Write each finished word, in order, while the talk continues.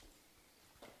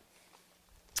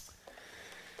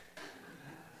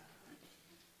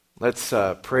Let's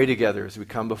pray together as we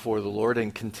come before the Lord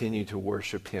and continue to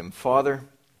worship Him. Father,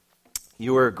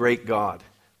 you are a great God.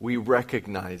 We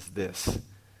recognize this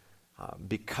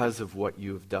because of what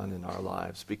you have done in our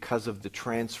lives, because of the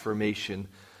transformation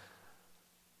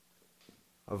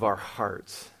of our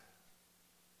hearts,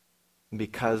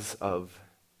 because of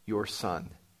your Son,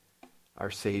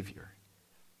 our Savior.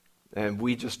 And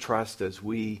we just trust as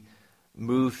we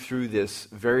move through this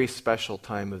very special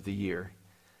time of the year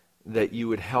that you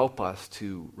would help us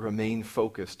to remain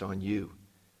focused on you,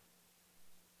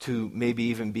 to maybe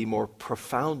even be more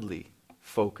profoundly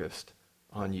focused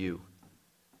on you,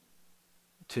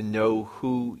 to know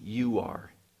who you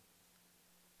are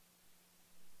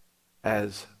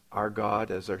as our God,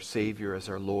 as our Savior, as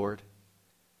our Lord,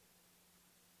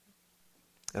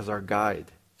 as our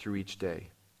guide through each day.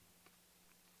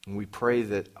 And we pray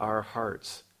that our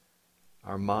hearts,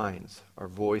 our minds, our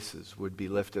voices would be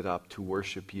lifted up to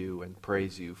worship you and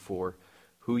praise you for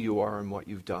who you are and what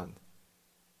you've done.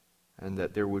 And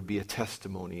that there would be a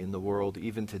testimony in the world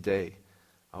even today,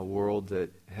 a world that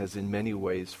has in many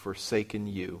ways forsaken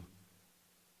you.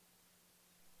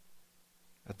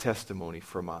 A testimony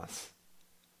from us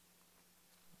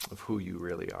of who you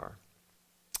really are.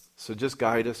 So just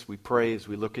guide us, we pray, as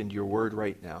we look into your word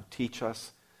right now. Teach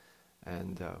us,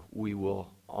 and we will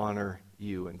honor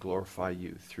you and glorify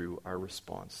you through our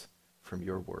response from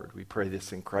your word. We pray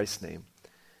this in Christ's name.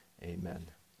 Amen.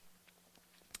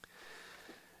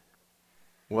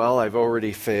 Well, I've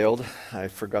already failed. I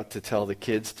forgot to tell the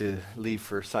kids to leave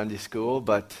for Sunday school,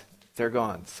 but they're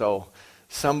gone. So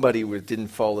somebody didn't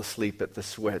fall asleep at the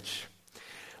switch.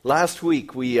 Last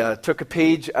week, we took a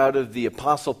page out of the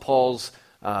Apostle Paul's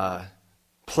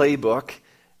playbook,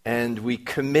 and we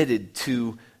committed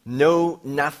to know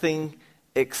nothing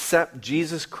except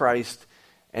Jesus Christ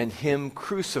and Him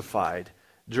crucified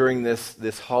during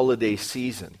this holiday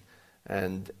season.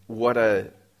 And what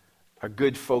a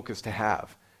good focus to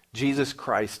have. Jesus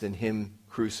Christ and Him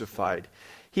crucified.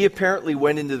 He apparently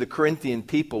went into the Corinthian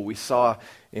people. We saw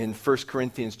in 1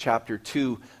 Corinthians chapter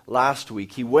 2 last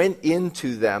week. He went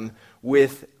into them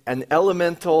with an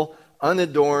elemental,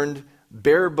 unadorned,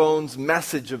 bare bones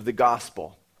message of the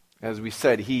gospel. As we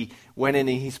said, he went in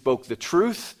and he spoke the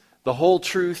truth, the whole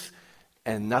truth,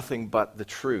 and nothing but the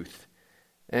truth.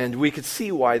 And we could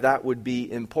see why that would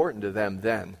be important to them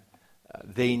then.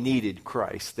 They needed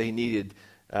Christ. They needed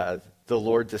the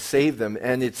Lord to save them.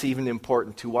 And it's even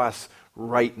important to us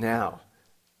right now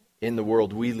in the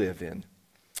world we live in.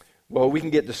 Well, we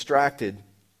can get distracted,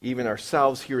 even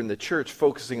ourselves here in the church,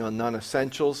 focusing on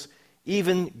non-essentials,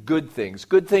 even good things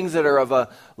that are of a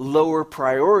lower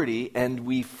priority, and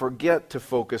we forget to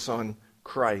focus on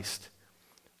Christ.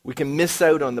 We can miss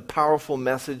out on the powerful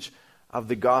message of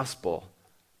the gospel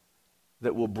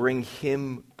that will bring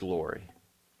Him glory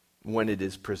when it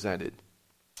is presented,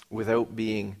 without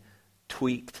being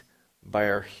tweaked by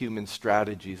our human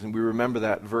strategies. And we remember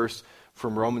that verse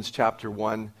from Romans chapter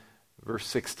 1, verse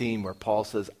 16, where Paul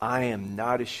says, I am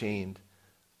not ashamed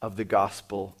of the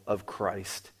gospel of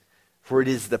Christ, for it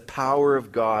is the power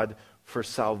of God for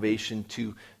salvation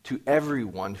to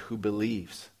everyone who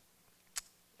believes.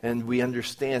 And we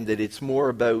understand that it's more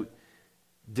about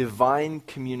divine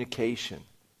communication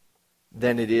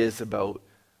than it is about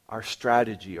our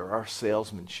strategy or our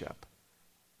salesmanship.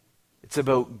 It's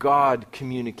about God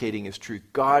communicating His truth,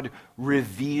 God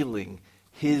revealing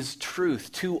His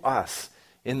truth to us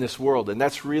in this world. And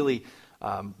that's really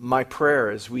my prayer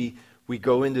as we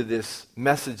go into this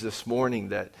message this morning,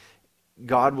 that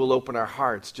God will open our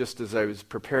hearts, just as I was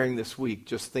preparing this week,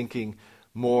 just thinking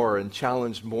more and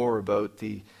challenged more about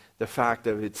the fact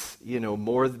that it's,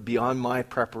 more beyond my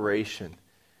preparation.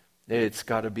 It's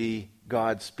got to be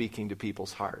God speaking to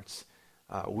people's hearts.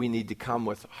 We need to come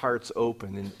with hearts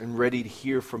open and ready to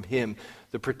hear from Him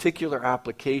the particular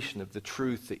application of the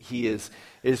truth that He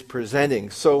is presenting.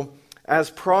 So, as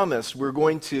promised, we're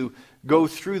going to go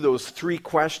through those three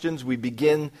questions. We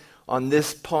begin on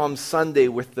this Palm Sunday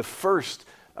with the first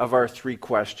of our three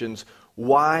questions.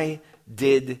 Why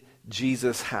did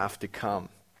Jesus have to come?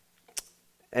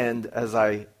 And as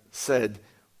I said,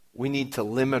 we need to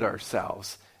limit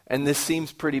ourselves. And this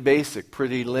seems pretty basic,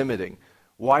 pretty limiting.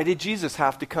 Why did Jesus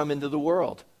have to come into the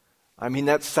world? I mean,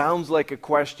 that sounds like a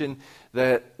question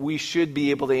that we should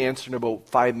be able to answer in about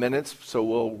 5 minutes, so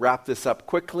we'll wrap this up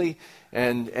quickly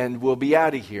and we'll be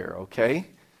out of here, okay?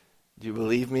 Do you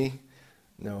believe me?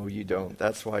 No, you don't.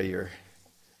 That's why you're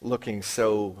looking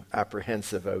so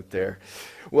apprehensive out there.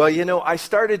 Well, I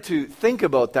started to think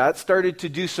about that, started to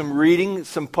do some reading,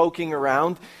 some poking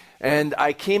around, and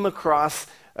I came across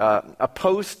a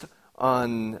post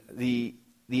on the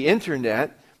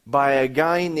internet by a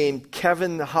guy named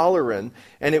Kevin Halloran,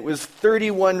 and it was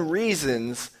 31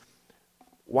 Reasons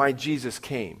Why Jesus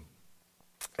Came.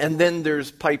 And then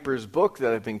there's Piper's book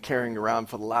that I've been carrying around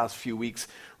for the last few weeks,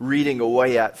 reading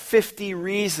away at 50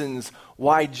 Reasons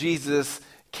Why Jesus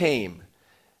Came.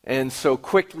 And so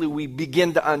quickly we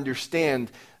begin to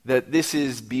understand that this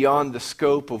is beyond the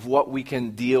scope of what we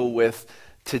can deal with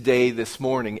today, this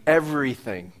morning.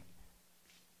 Everything,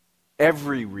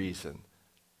 every reason,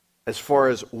 as far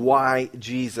as why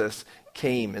Jesus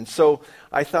came. And so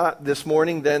I thought this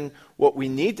morning then what we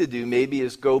need to do maybe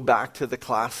is go back to the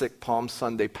classic Palm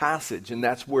Sunday passage, and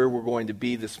that's where we're going to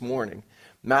be this morning,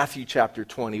 Matthew chapter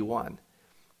 21.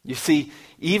 You see,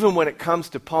 even when it comes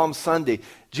to Palm Sunday,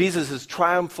 Jesus'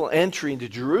 triumphal entry into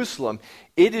Jerusalem,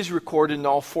 it is recorded in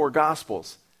all four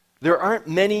Gospels. There aren't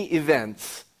many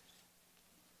events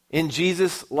in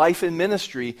Jesus' life and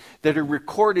ministry that are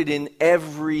recorded in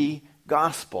every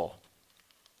Gospel.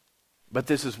 But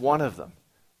this is one of them.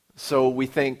 So we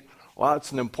think, well,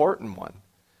 it's an important one.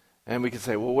 And we can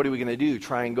say, well, what are we going to do?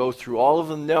 Try and go through all of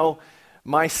them? No,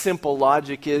 my simple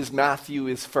logic is Matthew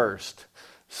is first.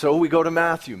 So we go to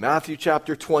Matthew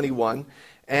chapter 21,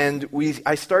 and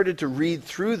I started to read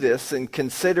through this and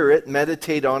consider it,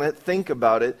 meditate on it, think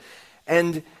about it.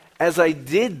 And as I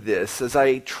did this, as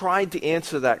I tried to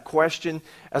answer that question,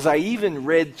 as I even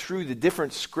read through the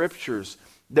different scriptures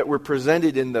that were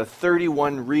presented in the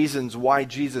 31 Reasons Why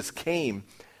Jesus Came,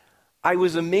 I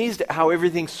was amazed at how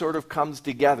everything sort of comes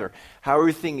together, how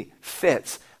everything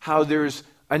fits, how there's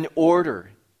an order.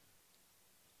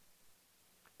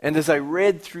 And as I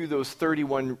read through those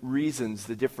 31 reasons,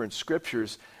 the different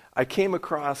scriptures, I came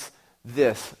across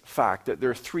this fact that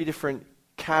there are three different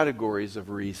categories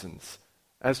of reasons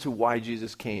as to why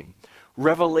Jesus came.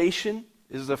 Revelation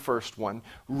is the first one,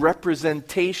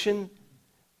 representation,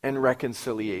 and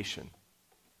reconciliation.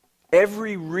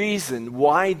 Every reason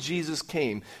why Jesus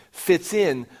came fits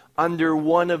in under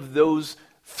one of those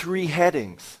three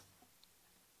headings.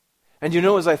 And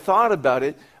as I thought about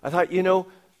it, I thought,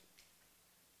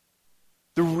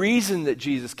 the reason that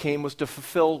Jesus came was to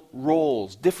fulfill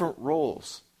roles, different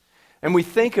roles. And we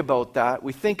think about that.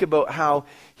 We think about how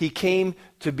he came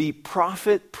to be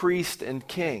prophet, priest, and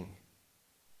king.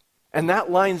 And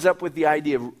that lines up with the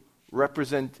idea of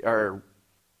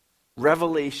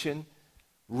revelation,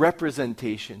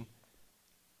 representation,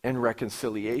 and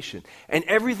reconciliation. And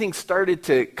everything started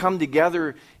to come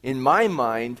together in my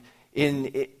mind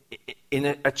in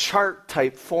a chart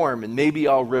type form, and maybe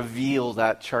I'll reveal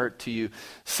that chart to you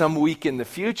some week in the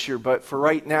future, but for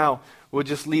right now, we'll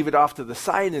just leave it off to the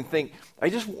side and think, I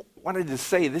just wanted to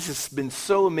say this has been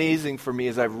so amazing for me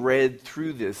as I've read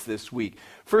through this week.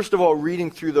 First of all,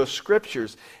 reading through those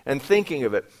scriptures and thinking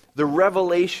of it, the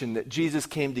revelation that Jesus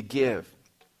came to give.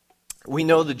 We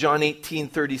know the John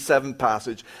 18:37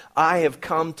 passage, I have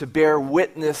come to bear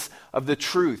witness of the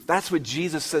truth. That's what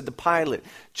Jesus said to Pilate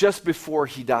just before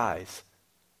he dies.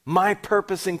 My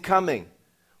purpose in coming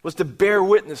was to bear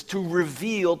witness, to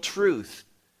reveal truth.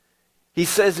 He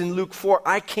says in Luke 4,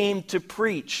 I came to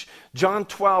preach. John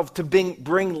 12, to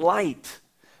bring light.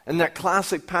 And that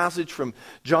classic passage from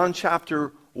John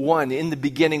chapter 1, in the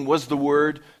beginning was the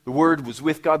Word was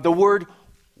with God, the Word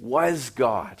was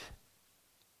God.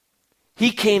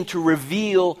 He came to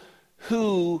reveal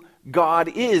who God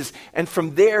is. And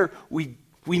from there, we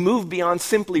move beyond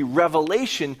simply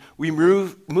revelation. We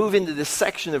move into this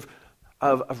section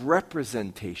of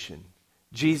representation.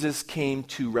 Jesus came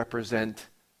to represent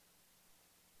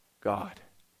God.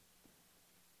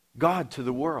 God to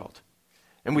the world.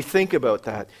 And we think about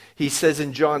that. He says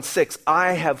in John 6,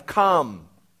 I have come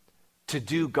to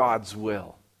do God's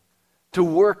will, to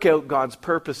work out God's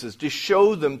purposes, to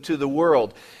show them to the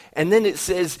world. And then it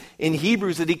says in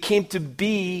Hebrews that he came to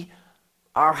be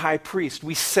our high priest.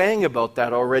 We sang about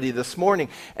that already this morning.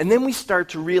 And then we start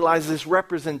to realize this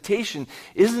representation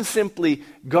isn't simply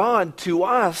God to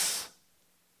us,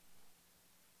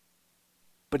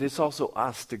 but it's also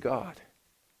us to God.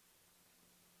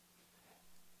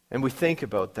 And we think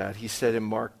about that. He said in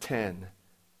Mark 10,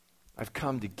 I've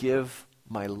come to give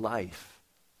my life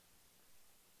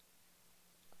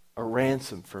a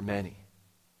ransom for many.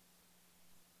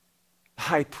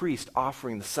 High priest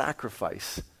offering the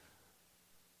sacrifice,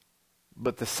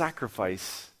 but the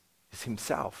sacrifice is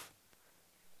himself.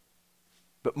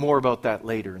 But more about that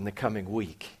later in the coming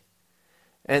week.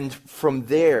 And from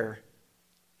there,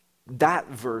 that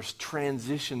verse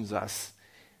transitions us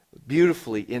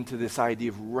beautifully into this idea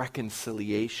of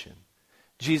reconciliation.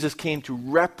 Jesus came to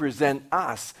represent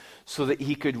us so that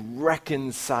he could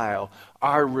reconcile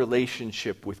our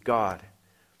relationship with God.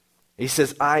 He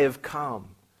says, I have come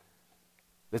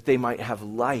that they might have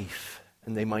life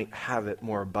and they might have it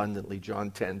more abundantly.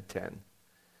 John 10:10.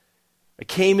 I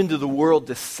came into the world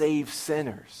to save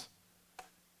sinners.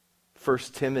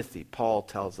 1 Timothy, Paul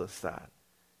tells us that.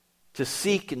 To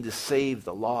seek and to save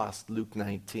the lost, Luke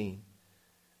 19.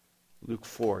 Luke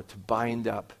 4, to bind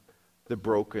up the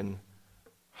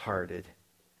broken-hearted.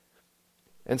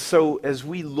 And so as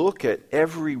we look at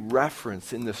every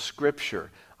reference in the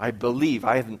Scripture, I believe,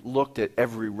 I haven't looked at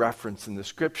every reference in the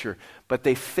Scripture, but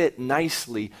they fit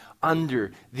nicely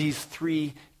under these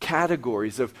three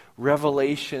categories of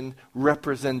revelation,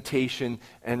 representation,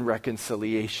 and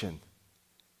reconciliation.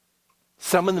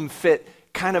 Some of them fit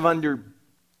kind of under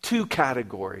two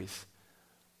categories.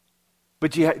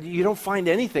 But you don't find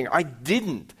anything. I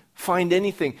didn't find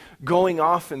anything going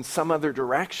off in some other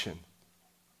direction.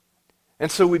 And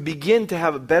so we begin to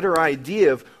have a better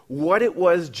idea of what it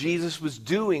was Jesus was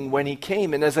doing when he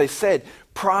came. And as I said,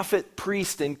 prophet,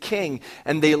 priest, and king.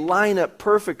 And they line up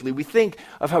perfectly. We think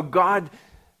of how God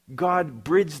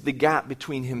bridged the gap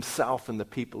between himself and the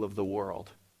people of the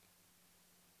world.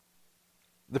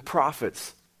 The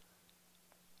prophets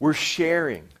were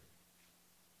sharing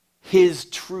his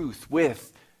truth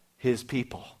with his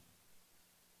people.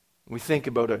 We think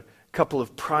about a couple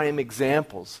of prime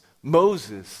examples.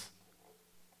 Moses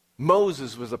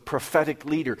was a prophetic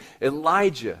leader.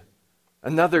 Elijah,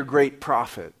 another great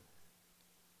prophet.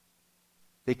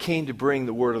 They came to bring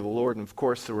the word of the Lord, and of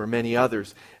course there were many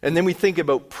others. And then we think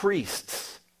about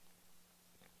priests.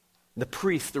 The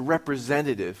priest, the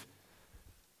representative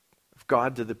of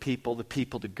God to the people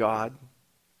to God.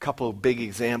 A couple of big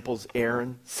examples,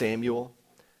 Aaron, Samuel,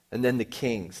 and then the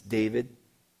kings, David,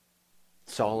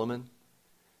 Solomon.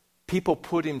 People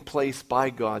put in place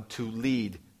by God to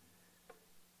lead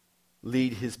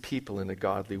his people in a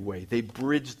godly way. They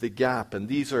bridged the gap, and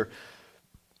these are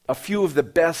a few of the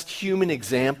best human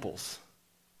examples.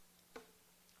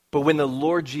 But when the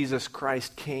Lord Jesus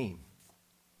Christ came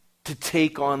to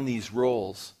take on these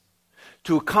roles,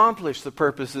 to accomplish the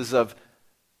purposes of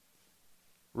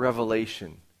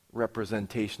revelation,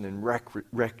 representation, and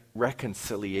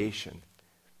reconciliation,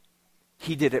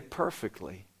 he did it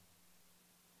perfectly.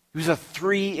 It was a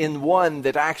 3-in-1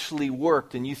 that actually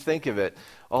worked. And you think of it,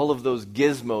 all of those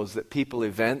gizmos that people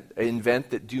invent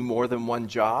that do more than one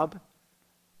job.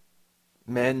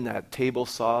 Men, a table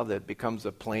saw that becomes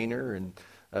a planer, and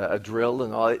a drill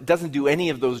and all. It doesn't do any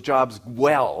of those jobs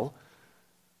well.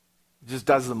 It just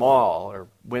does them all. Or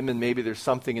women, maybe there's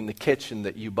something in the kitchen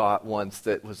that you bought once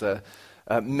that was a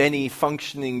many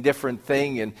functioning different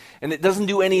thing, and it doesn't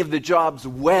do any of the jobs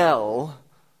well.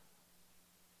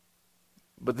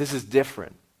 But this is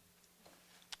different.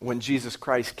 When Jesus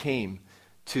Christ came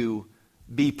to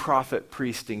be prophet,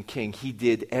 priest, and king, he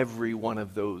did every one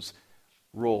of those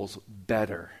roles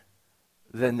better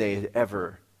than they had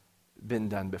ever been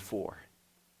done before.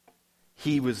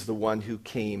 He was the one who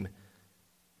came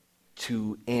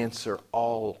to answer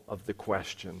all of the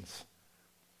questions.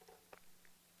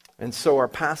 And so our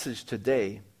passage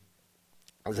today,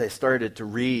 as I started to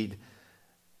read,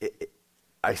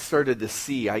 I started to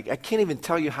see, I can't even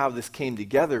tell you how this came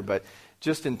together, but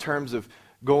just in terms of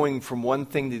going from one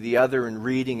thing to the other and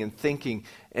reading and thinking,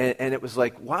 and it was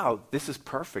like, wow, this is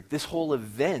perfect. This whole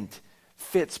event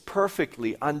fits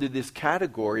perfectly under this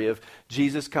category of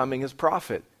Jesus coming as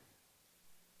prophet.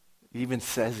 It even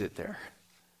says it there.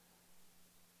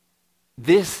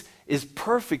 This is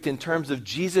perfect in terms of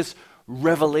Jesus'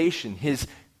 revelation, his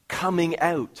coming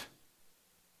out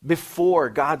before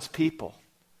God's people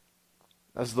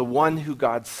as the one who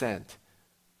God sent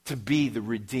to be the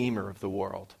Redeemer of the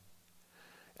world.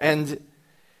 And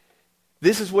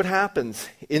this is what happens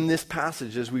in this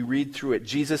passage as we read through it.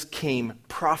 Jesus came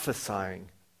prophesying.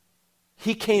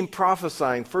 He came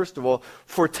prophesying, first of all,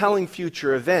 foretelling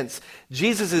future events.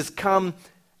 Jesus has come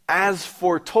as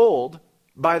foretold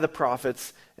by the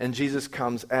prophets, and Jesus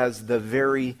comes as the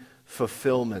very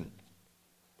fulfillment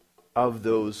of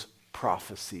those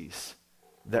prophecies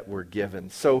that were given.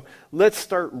 So let's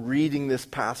start reading this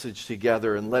passage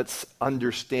together, and let's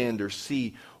understand or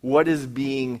see what is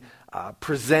being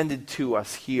presented to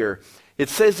us here. It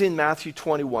says in Matthew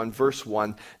 21, verse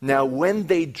 1, "Now when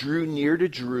they drew near to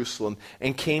Jerusalem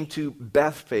and came to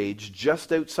Bethphage,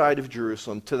 just outside of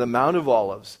Jerusalem, to the Mount of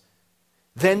Olives,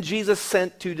 then Jesus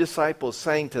sent 2 disciples,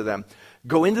 saying to them,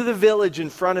 'Go into the village in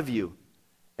front of you,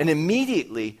 and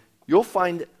immediately you'll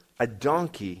find a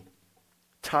donkey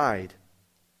tied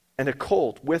and a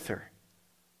colt with her.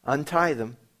 Untie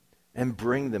them and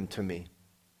bring them to me.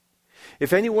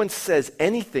 If anyone says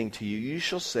anything to you, you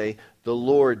shall say, the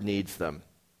Lord needs them,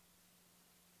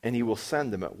 and he will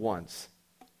send them at once.'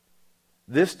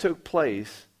 This took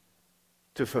place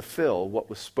to to fulfill what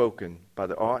was spoken by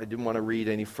the... Oh, I didn't want to read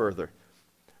any further.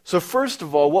 So first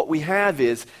of all, what we have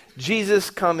is Jesus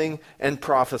coming and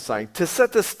prophesying. To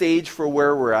set the stage for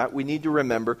where we're at, we need to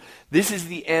remember this is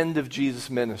the end of Jesus'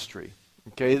 ministry.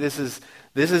 Okay, this is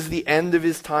the end of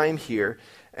his time here.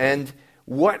 And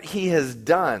what he has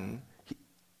done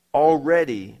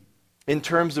already in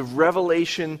terms of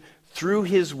revelation through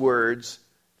his words,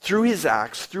 through his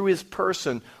acts, through his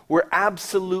person, were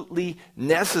absolutely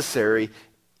necessary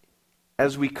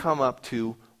as we come up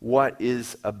to what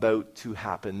is about to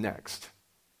happen next.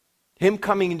 Him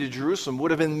coming into Jerusalem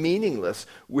would have been meaningless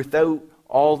without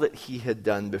all that he had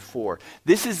done before.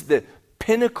 This is the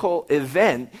pinnacle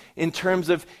event in terms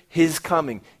of his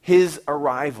coming, his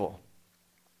arrival.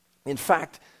 In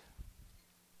fact,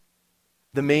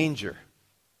 the manger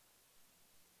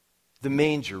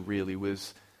really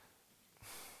was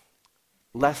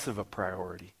less of a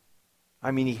priority.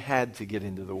 I mean, he had to get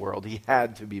into the world. He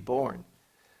had to be born.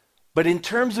 But in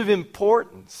terms of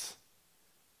importance,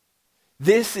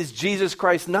 this is Jesus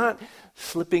Christ not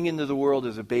slipping into the world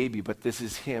as a baby, but this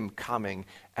is him coming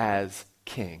as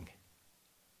king.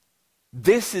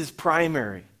 This is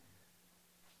primary.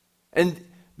 And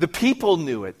the people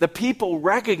knew it. The people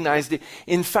recognized it.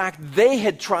 In fact, they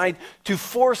had tried to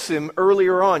force him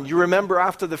earlier on. You remember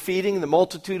after the feeding, the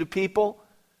multitude of people?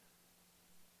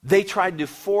 They tried to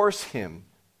force him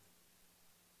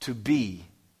to be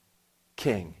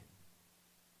king.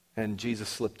 And Jesus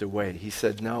slipped away. He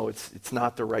said, no, it's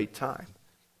not the right time.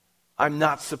 I'm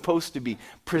not supposed to be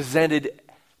presented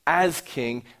as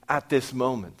king at this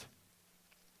moment.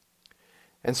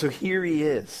 And so here he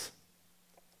is.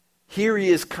 Here he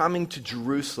is coming to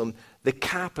Jerusalem, the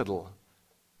capital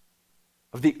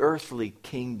of the earthly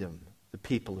kingdom, the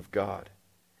people of God.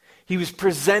 He was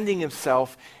presenting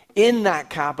himself in that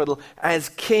capital as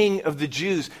king of the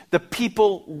Jews. The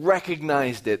people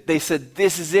recognized it. They said,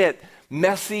 this is it.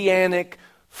 Messianic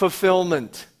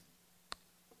fulfillment.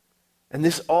 And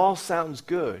this all sounds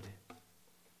good.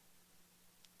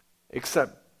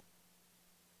 Except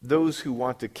those who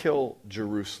want to kill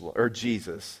Jerusalem or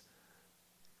Jesus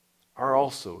are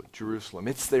also at Jerusalem.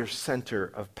 It's their center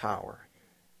of power.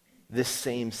 This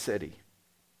same city.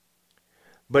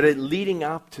 But leading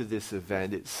up to this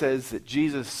event, it says that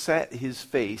Jesus set his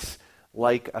face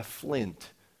like a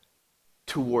flint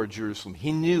toward Jerusalem.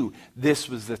 He knew this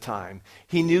was the time.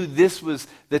 He knew this was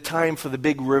the time for the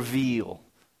big reveal.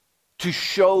 To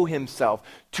show himself,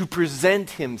 to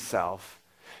present himself,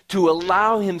 to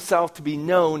allow himself to be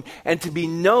known, and to be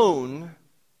known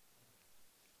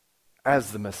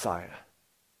as the Messiah.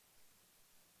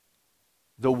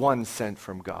 The one sent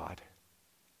from God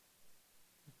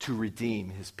to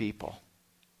redeem his people.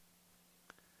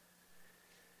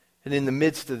 And in the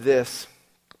midst of this,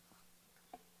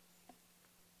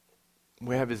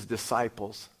 we have his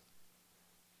disciples,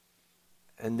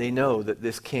 and they know that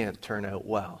this can't turn out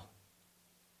well.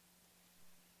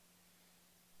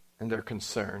 And they're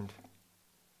concerned.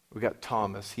 We got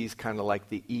Thomas. He's kind of like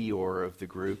the Eeyore of the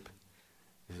group.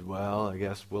 He says, well, I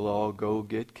guess we'll all go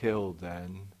get killed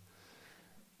then.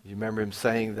 You remember him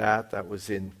saying that? That was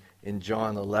in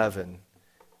John 11.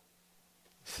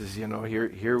 He says,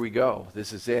 here we go.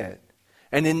 This is it.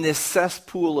 And in this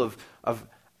cesspool of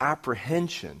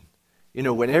apprehension,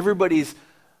 when everybody's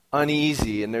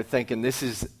uneasy and they're thinking this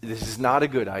is not a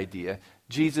good idea,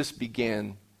 Jesus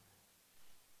began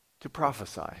to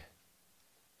prophesy.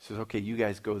 He says, okay, you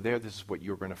guys go there. This is what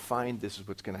you're going to find. This is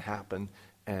what's going to happen.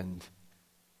 And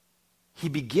he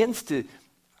begins to,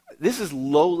 this is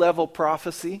low-level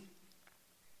prophecy,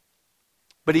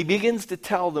 but he begins to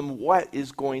tell them what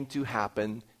is going to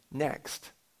happen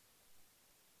next.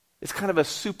 It's kind of a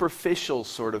superficial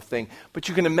sort of thing. But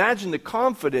you can imagine the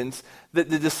confidence that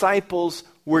the disciples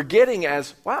were getting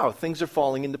as, wow, things are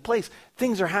falling into place.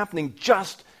 Things are happening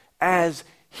just as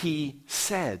he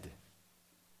said.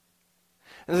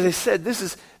 And as I said, this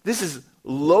is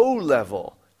low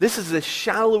level. This is the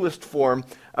shallowest form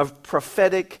of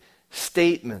prophetic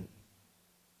statement.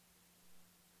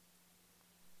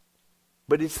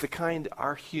 But it's the kind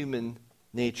our human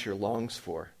nature longs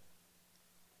for.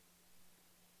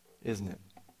 Isn't it?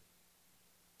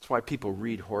 That's why people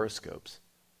read horoscopes.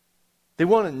 They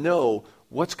want to know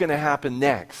what's going to happen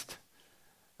next.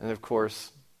 And of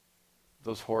course,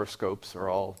 those horoscopes are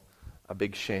all a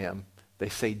big sham. They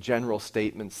say general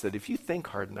statements that if you think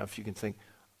hard enough, you can think,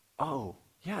 oh,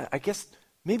 yeah, I guess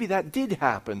maybe that did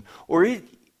happen.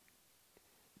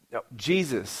 No,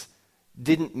 Jesus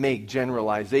didn't make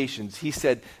generalizations. He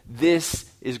said, this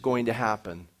is going to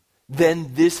happen.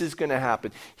 Then this is going to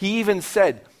happen. He even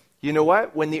said, you know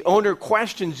what? When the owner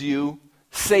questions you,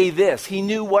 say this. He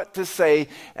knew what to say,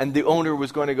 and the owner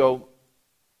was going to go,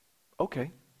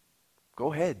 okay,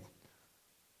 go ahead.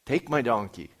 Take my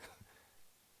donkey.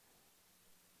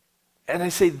 And I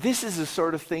say, this is the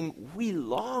sort of thing we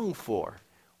long for.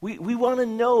 We want to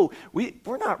know.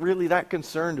 We're not really that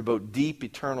concerned about deep,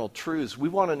 eternal truths. We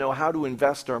want to know how to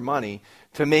invest our money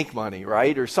to make money,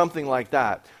 right? Or something like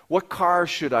that. What car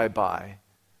should I buy?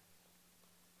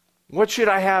 What should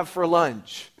I have for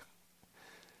lunch?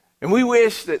 And we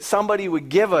wish that somebody would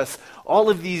give us all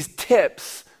of these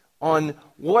tips on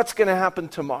what's going to happen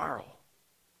tomorrow.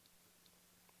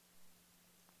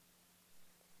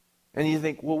 And you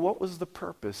think, well, what was the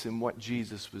purpose in what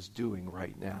Jesus was doing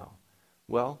right now?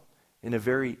 Well, in a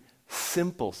very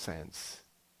simple sense,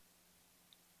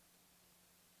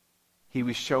 he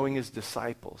was showing his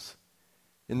disciples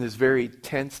in this very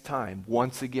tense time,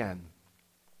 once again,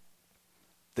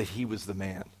 that he was the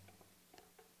man.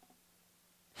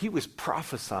 He was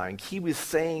prophesying. He was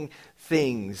saying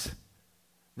things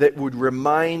that would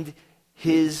remind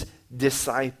his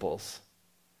disciples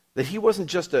that he wasn't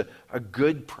just a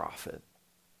good prophet.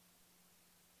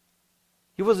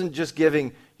 He wasn't just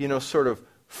giving, sort of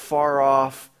far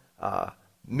off,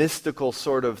 mystical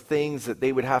sort of things that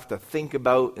they would have to think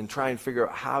about and try and figure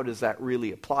out how does that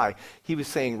really apply. He was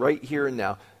saying right here and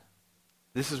now,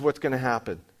 this is what's going to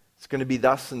happen. It's going to be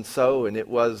thus and so, and it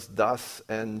was thus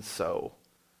and so.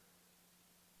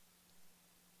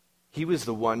 He was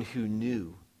the one who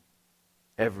knew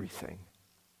everything.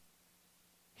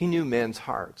 He knew men's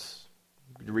hearts.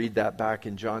 You could read that back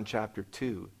in John chapter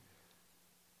 2.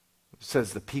 It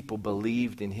says the people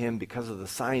believed in him because of the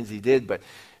signs he did, but it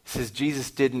says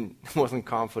Jesus wasn't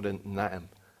confident in them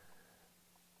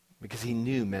because he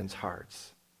knew men's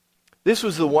hearts.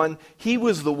 He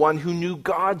was the one who knew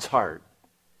God's heart.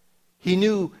 He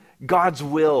knew God's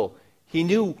will. He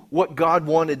knew what God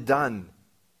wanted done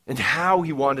and how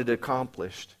he wanted it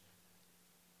accomplished.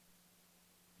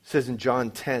 It says in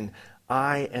John 10,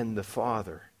 I and the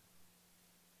Father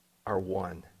are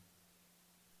one.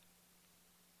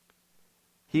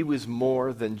 He was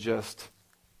more than just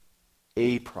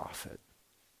a prophet.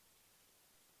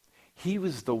 He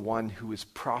was the one who was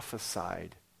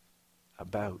prophesied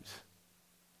about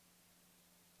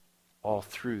all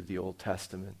through the Old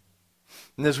Testament.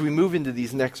 And as we move into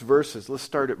these next verses, let's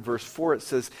start at verse 4. It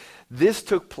says, this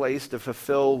took place to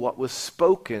fulfill what was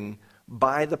spoken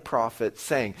by the prophet,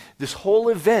 saying. This whole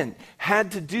event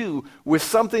had to do with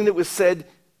something that was said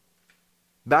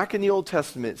back in the Old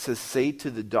Testament. It says, say to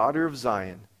the daughter of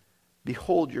Zion,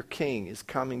 behold, your king is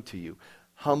coming to you,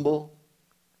 humble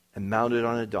and mounted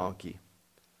on a donkey,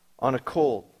 on a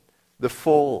colt, the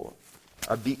foal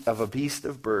of a beast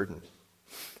of burden.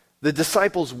 The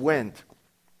disciples went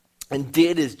and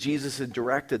did as Jesus had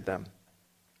directed them.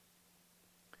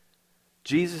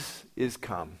 Jesus is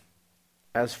come,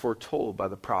 as foretold by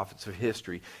the prophets of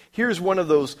history. Here's one of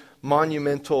those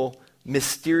monumental,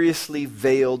 mysteriously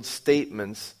veiled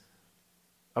statements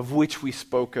of which we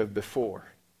spoke of before.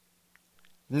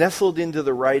 Nestled into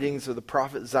the writings of the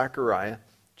prophet Zechariah,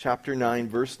 chapter 9,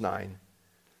 verse 9,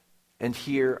 and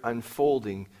here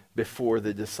unfolding before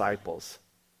the disciples.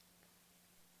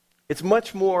 It's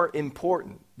much more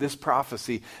important, this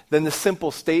prophecy, than the simple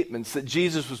statements that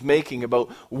Jesus was making about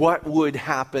what would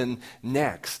happen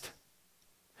next.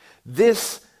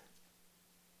 This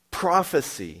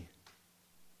prophecy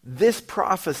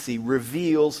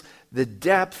reveals the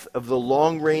depth of the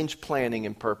long-range planning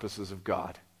and purposes of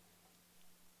God.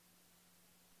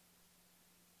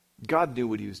 God knew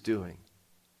what he was doing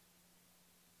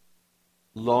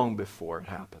long before it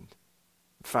happened.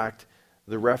 In fact,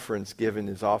 the reference given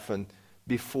is often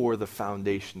before the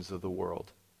foundations of the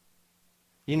world.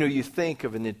 You think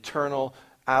of an eternal,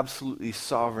 absolutely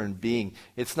sovereign being.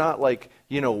 It's not like,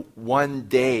 one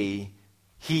day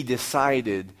he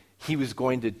decided he was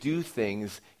going to do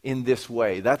things in this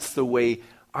way. That's the way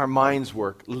our minds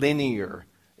work,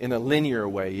 in a linear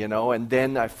way, and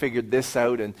then I figured this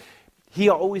out, and he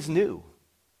always knew.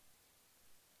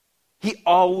 He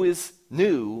always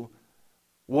knew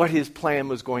what his plan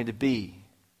was going to be.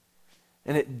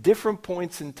 And at different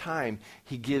points in time,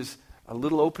 he gives a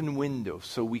little open window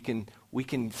so we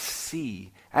can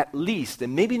see at least,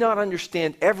 and maybe not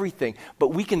understand everything, but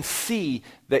we can see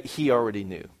that he already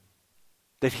knew,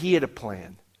 that he had a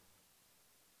plan,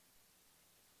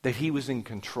 that he was in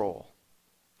control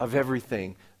of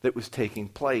everything that was taking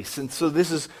place. And so this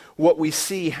is what we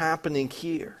see happening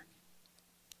here.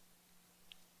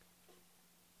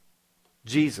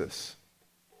 Jesus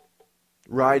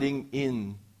riding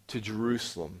in to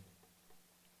Jerusalem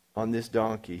on this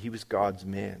donkey. He was God's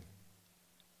man.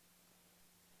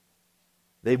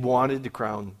 They wanted to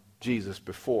crown Jesus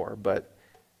before, but it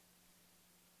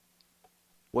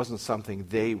wasn't something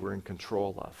they were in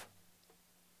control of.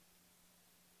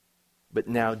 But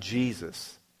now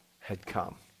Jesus had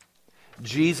come.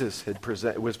 Jesus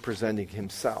was presenting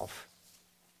himself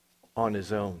on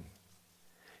his own.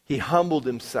 He humbled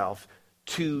himself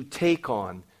to take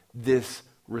on this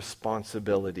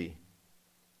responsibility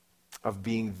of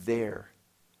being their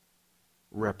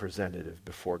representative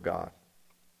before God.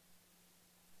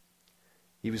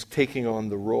 He was taking on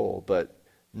the role, but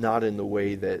not in the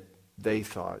way that they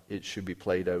thought it should be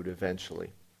played out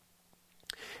eventually.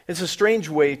 It's a strange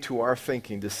way to our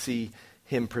thinking to see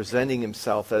him presenting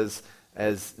himself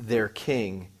as their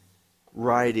king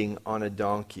riding on a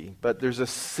donkey. But there's a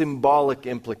symbolic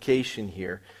implication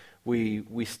here.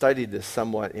 We studied this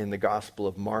somewhat in the Gospel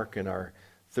of Mark in our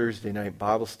Thursday night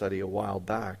Bible study a while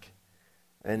back.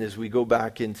 And as we go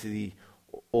back into the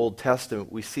Old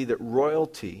Testament, we see that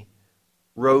royalty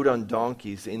rode on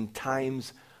donkeys in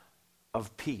times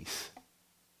of peace.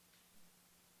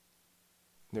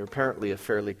 They're apparently a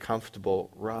fairly comfortable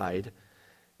ride,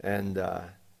 and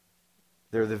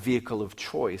they're the vehicle of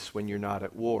choice when you're not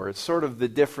at war. It's sort of the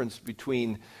difference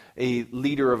between a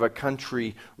leader of a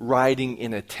country riding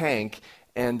in a tank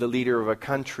and the leader of a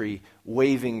country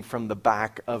waving from the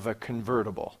back of a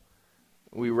convertible.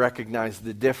 We recognize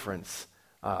the difference.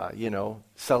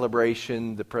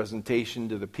 Celebration, the presentation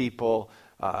to the people,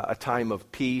 a time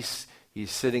of peace.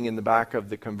 He's sitting in the back of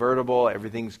the convertible.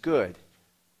 Everything's good.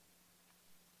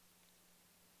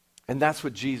 And that's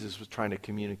what Jesus was trying to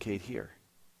communicate here.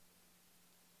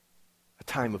 A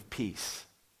time of peace.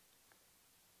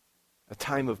 A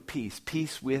time of peace.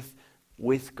 Peace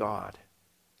with God.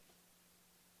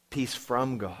 Peace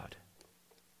from God.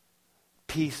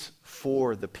 Peace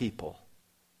for the people.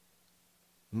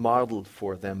 Modeled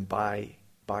for them by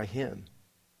him.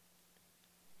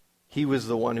 He was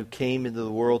the one who came into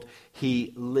the world.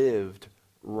 He lived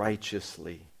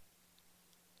righteously.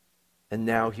 And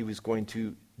now he was going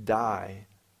to die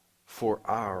for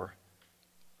our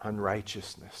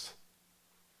unrighteousness.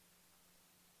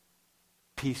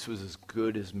 Peace was as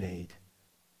good as made. It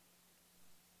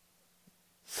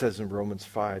says in Romans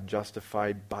 5,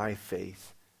 justified by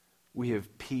faith, we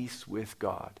have peace with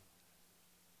God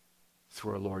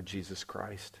through our Lord Jesus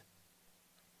Christ.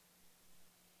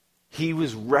 He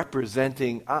was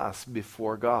representing us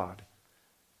before God.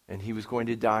 And he was going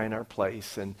to die in our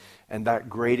place. And that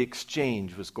great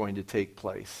exchange was going to take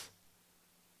place.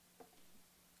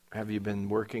 Have you been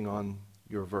working on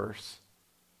your verse?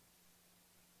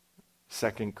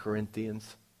 2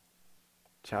 Corinthians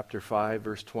chapter 5,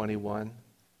 verse 21.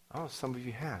 Oh, some of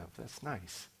you have. That's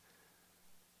nice.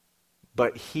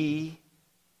 But he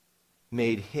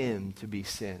made him to be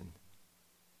sin,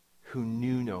 who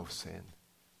knew no sin,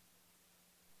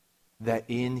 that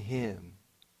in him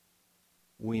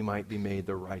we might be made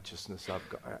the righteousness of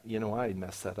God. You know, I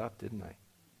messed that up, didn't I?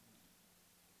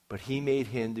 But he made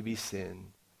him to be sin.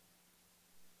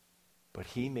 But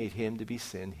he made him to be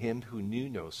sin, him who knew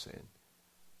no sin.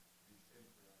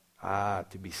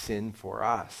 To be sin for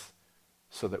us,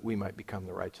 so that we might become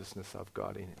the righteousness of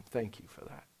God in him. Thank you for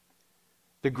that.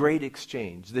 The great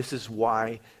exchange. This is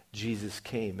why Jesus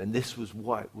came. And this was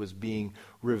what was being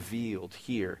revealed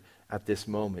here at this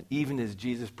moment, even as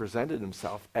Jesus presented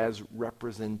himself as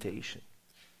representation,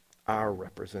 our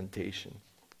representation.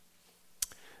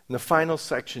 In the final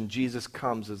section, Jesus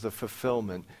comes as a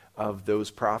fulfillment of those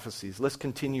prophecies. Let's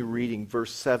continue reading.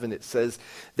 Verse 7, it says,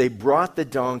 they brought the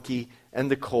donkey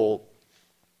and the colt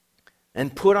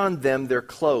and put on them their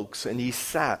cloaks, and he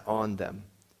sat on them.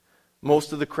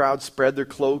 Most of the crowd spread their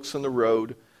cloaks on the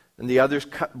road, and the others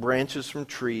cut branches from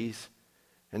trees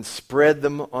and spread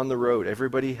them on the road.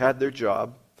 Everybody had their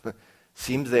job.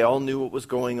 Seems they all knew what was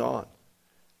going on.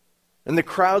 And the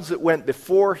crowds that went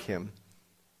before him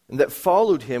and that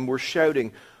followed him were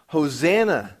shouting,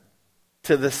 Hosanna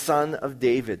to the Son of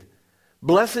David.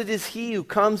 Blessed is he who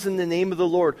comes in the name of the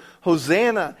Lord.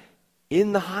 Hosanna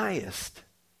in the highest.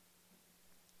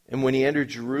 And when he entered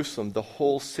Jerusalem, the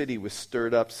whole city was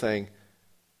stirred up, saying,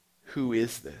 who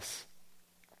is this?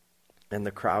 And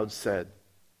the crowd said,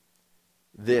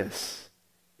 this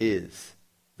is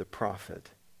the prophet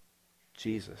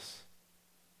Jesus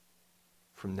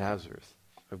from Nazareth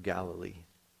of Galilee.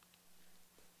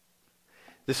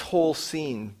 This whole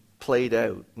scene played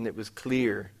out, and it was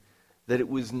clear that it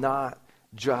was not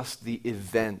just the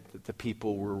event that the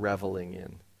people were reveling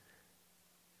in.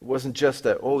 It wasn't just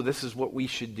that, this is what we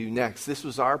should do next. This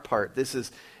was our part.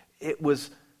 It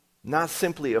was not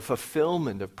simply a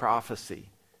fulfillment of prophecy,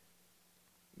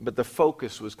 but the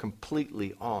focus was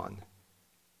completely on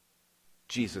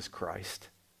Jesus Christ.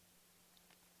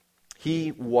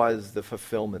 He was the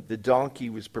fulfillment. The donkey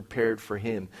was prepared for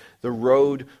him. The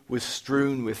road was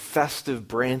strewn with festive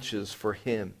branches for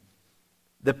him.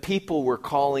 The people were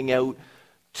calling out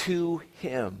to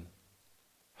him,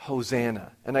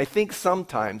 Hosanna. And I think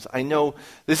sometimes, I know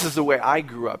this is the way I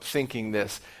grew up thinking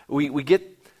this, we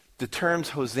get the terms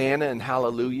Hosanna and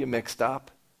Hallelujah mixed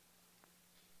up.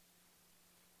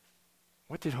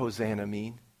 What did Hosanna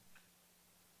mean?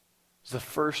 It's the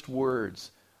first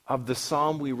words of the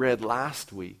psalm we read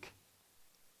last week,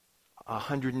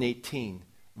 118,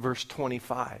 verse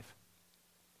 25.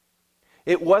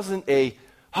 It wasn't a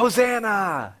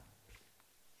Hosanna.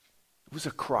 It was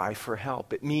a cry for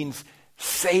help. It means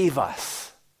save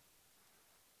us.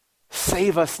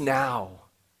 Save us now.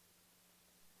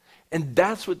 And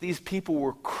that's what these people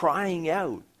were crying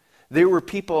out. They were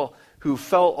people who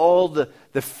felt all the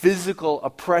physical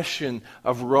oppression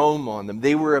of Rome on them.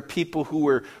 They were a people who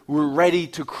were ready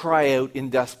to cry out in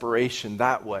desperation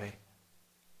that way.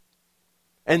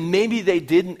 And maybe they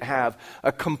didn't have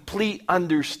a complete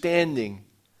understanding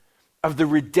of the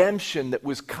redemption that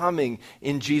was coming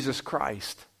in Jesus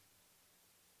Christ.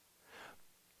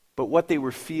 But what they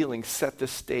were feeling set the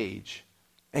stage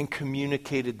and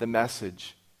communicated the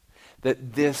message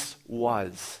that this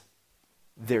was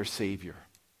their Savior.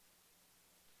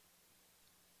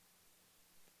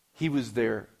 He was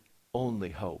their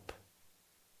only hope.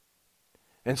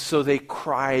 And so they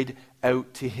cried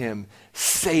out to him,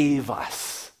 save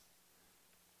us.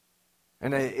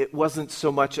 And it wasn't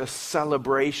so much a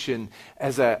celebration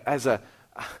as a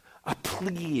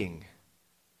pleading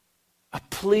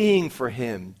for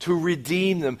him to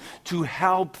redeem them, to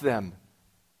help them,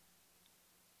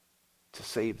 to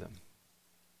save them.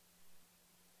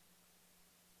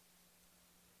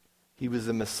 He was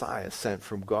the Messiah sent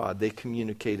from God. They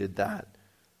communicated that.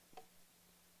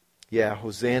 Yeah,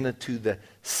 Hosanna to the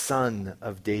Son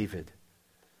of David,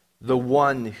 the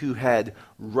one who had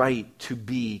right to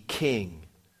be king.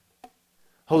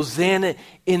 Hosanna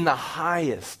in the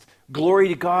highest. Glory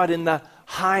to God in the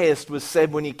highest was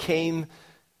said when he came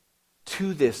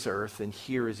to this earth. And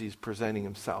here as he's presenting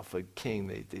himself a king,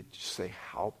 they just say,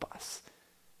 help us.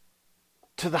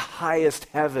 To the highest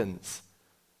heavens.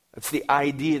 That's the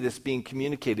idea that's being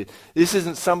communicated. This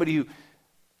isn't somebody who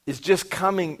is just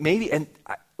coming, maybe, and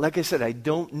like I said, I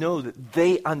don't know that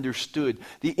they understood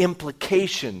the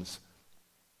implications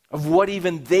of what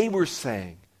even they were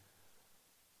saying.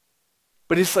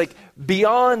 But it's like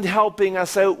beyond helping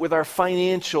us out with our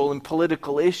financial and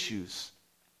political issues.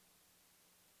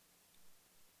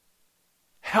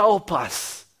 Help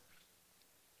us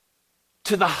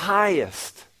to the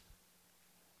highest.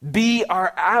 Be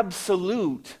our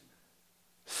absolute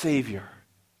Savior.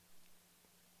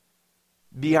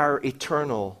 Be our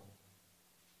eternal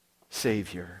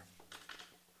Savior.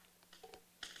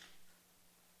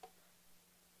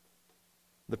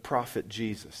 The prophet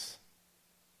Jesus.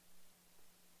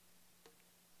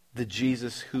 The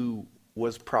Jesus who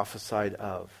was prophesied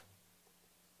of.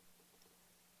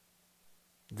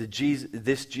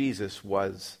 This Jesus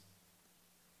was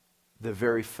the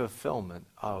very fulfillment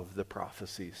of the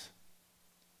prophecies.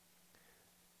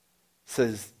 It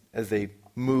says, as they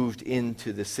moved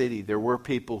into the city, there were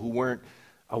people who weren't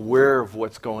aware of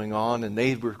what's going on, and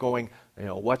they were going,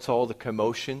 what's all the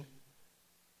commotion?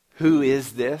 Who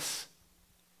is this?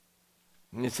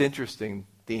 And it's interesting,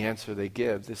 the answer they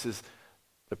give. This is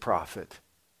the prophet,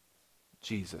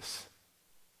 Jesus,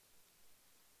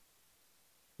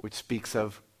 which speaks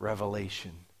of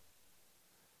revelation.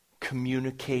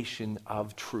 Communication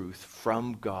of truth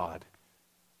from God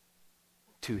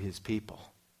to his people.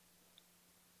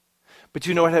 But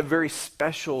it had very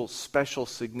special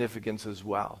significance as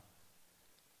well.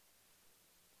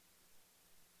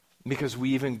 Because we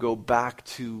even go back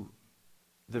to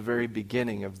the very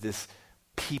beginning of this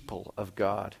people of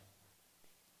God.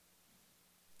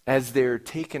 As they're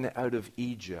taken out of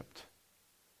Egypt,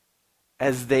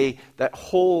 that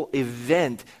whole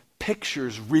event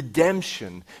pictures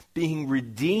redemption, being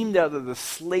redeemed out of the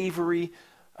slavery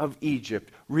of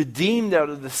Egypt, redeemed out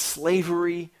of the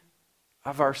slavery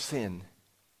of our sin.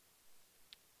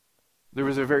 There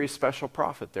was a very special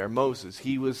prophet there, Moses.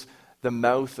 He was the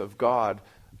mouth of God.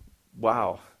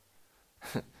 Wow.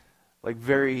 Like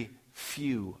very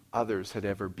few others had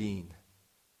ever been.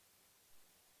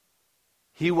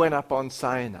 He went up on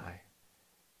Sinai.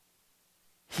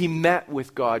 He met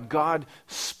with God. God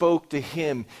spoke to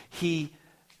him. He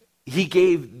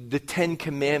gave the 10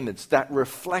 Commandments, that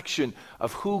reflection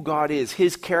of who God is,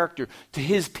 his character, to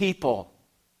his people.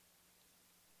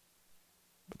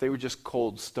 But they were just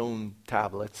cold stone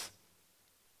tablets.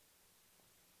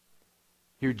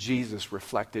 Here Jesus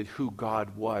reflected who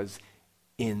God was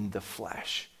in the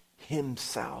flesh,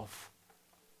 himself.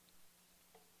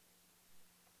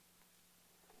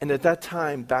 And at that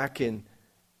time, back in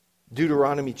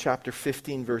Deuteronomy chapter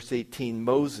 15, verse 18,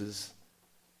 Moses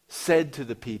said to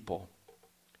the people,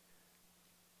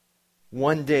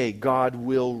 one day God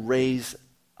will raise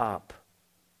up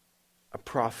a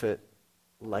prophet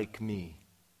like me.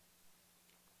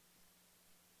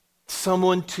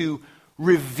 Someone to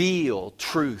reveal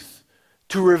truth,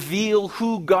 to reveal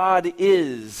who God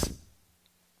is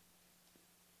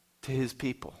to his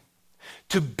people,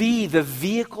 to be the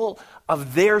vehicle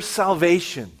of their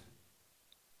salvation.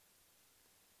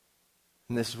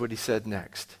 And this is what he said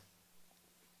next.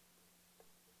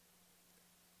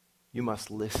 You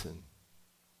must listen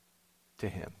to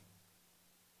him.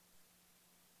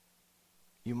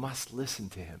 You must listen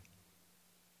to him.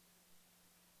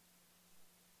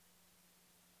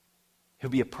 He'll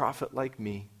be a prophet like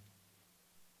me,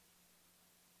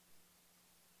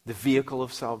 the vehicle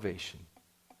of salvation.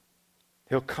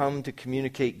 He'll come to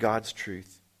communicate God's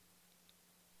truth.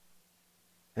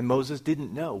 And Moses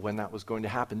didn't know when that was going to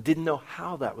happen, didn't know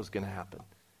how that was going to happen.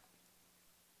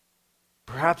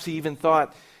 Perhaps he even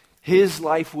thought his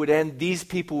life would end, these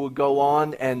people would go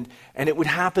on, and it would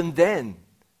happen then.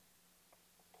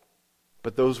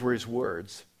 But those were his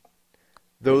words.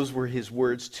 Those were his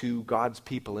words to God's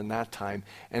people in that time.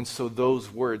 And so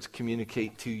those words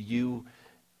communicate to you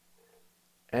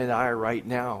and I right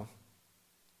now.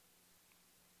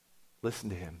 Listen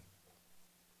to him.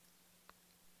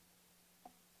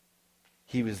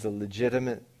 He was the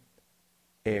legitimate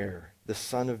heir, the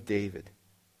son of David.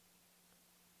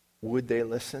 Would they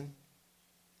listen?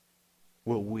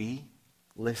 Will we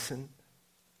listen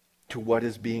to what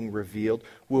is being revealed?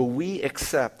 Will we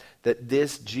accept that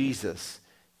this Jesus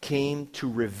came to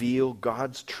reveal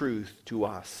God's truth to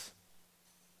us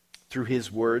through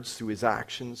his words, through his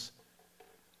actions,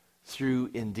 through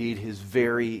indeed his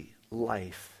very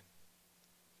life?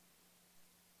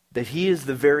 That he is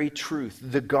the very truth,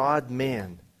 the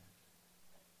God-man,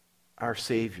 our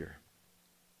Savior.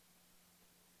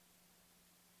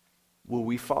 Will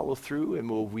we follow through and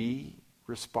will we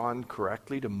respond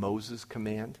correctly to Moses'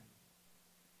 command?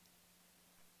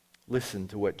 Listen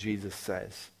to what Jesus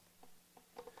says.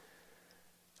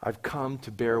 I've come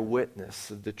to bear witness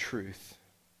of the truth,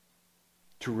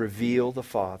 to reveal the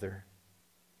Father,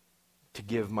 to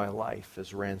give my life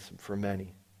as ransom for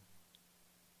many.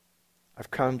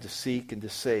 I've come to seek and to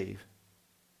save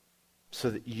so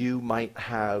that you might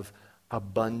have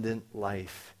abundant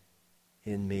life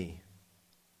in me.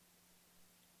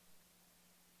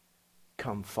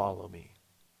 Come follow me.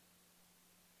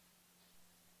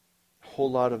 A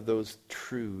whole lot of those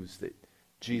truths that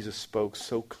Jesus spoke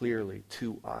so clearly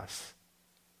to us,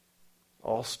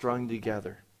 all strung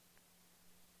together.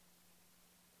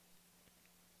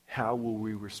 How will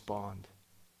we respond?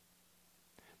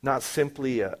 Not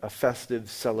simply a festive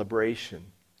celebration,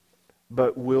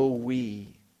 but will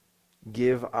we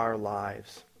give our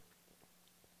lives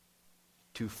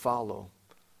to follow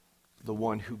the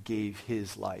one who gave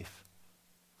his life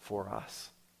for us?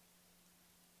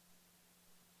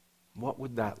 What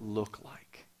would that look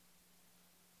like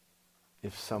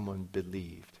if someone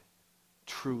believed,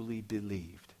 truly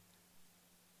believed,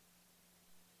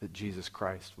 that Jesus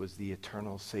Christ was the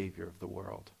eternal Savior of the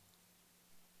world?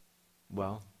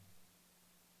 Well,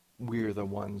 we're the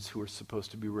ones who are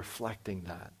supposed to be reflecting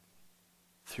that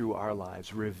through our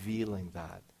lives, revealing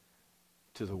that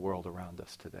to the world around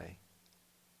us today.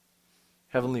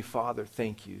 Heavenly Father,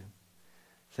 thank you.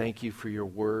 Thank you for your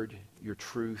word, your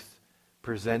truth,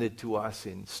 presented to us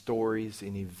in stories,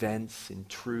 in events, in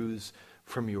truths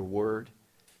from your word,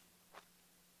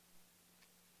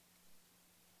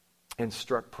 and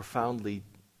struck profoundly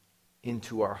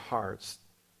into our hearts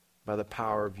by the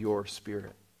power of your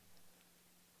Spirit.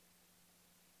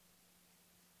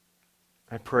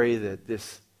 I pray that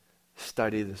this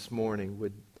study this morning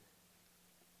would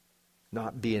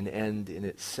not be an end in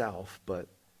itself, but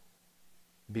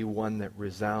be one that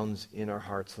resounds in our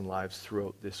hearts and lives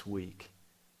throughout this week.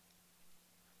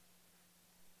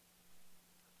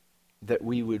 That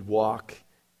we would walk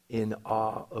in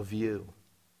awe of you,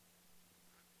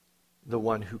 the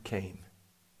one who came.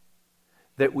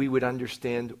 That we would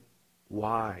understand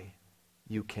why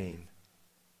you came.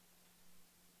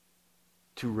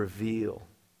 To reveal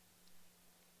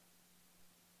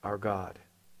our God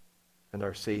and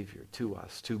our Savior to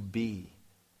us, to be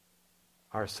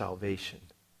our salvation.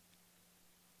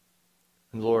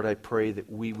 And Lord, I pray that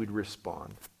we would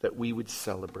respond, that we would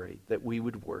celebrate, that we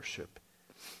would worship,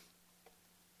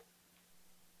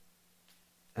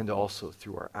 and also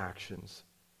through our actions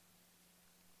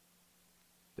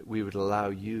we would allow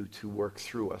you to work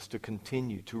through us, to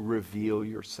continue to reveal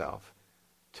yourself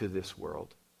to this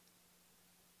world.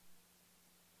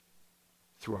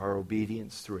 Through our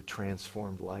obedience, through a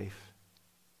transformed life.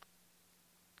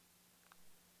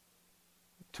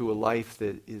 To a life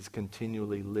that is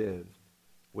continually lived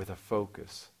with a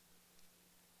focus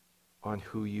on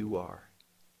who you are.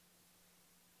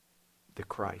 The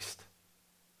Christ,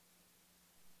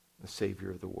 the Savior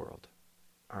of the world,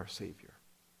 our Savior.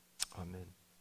 Amen.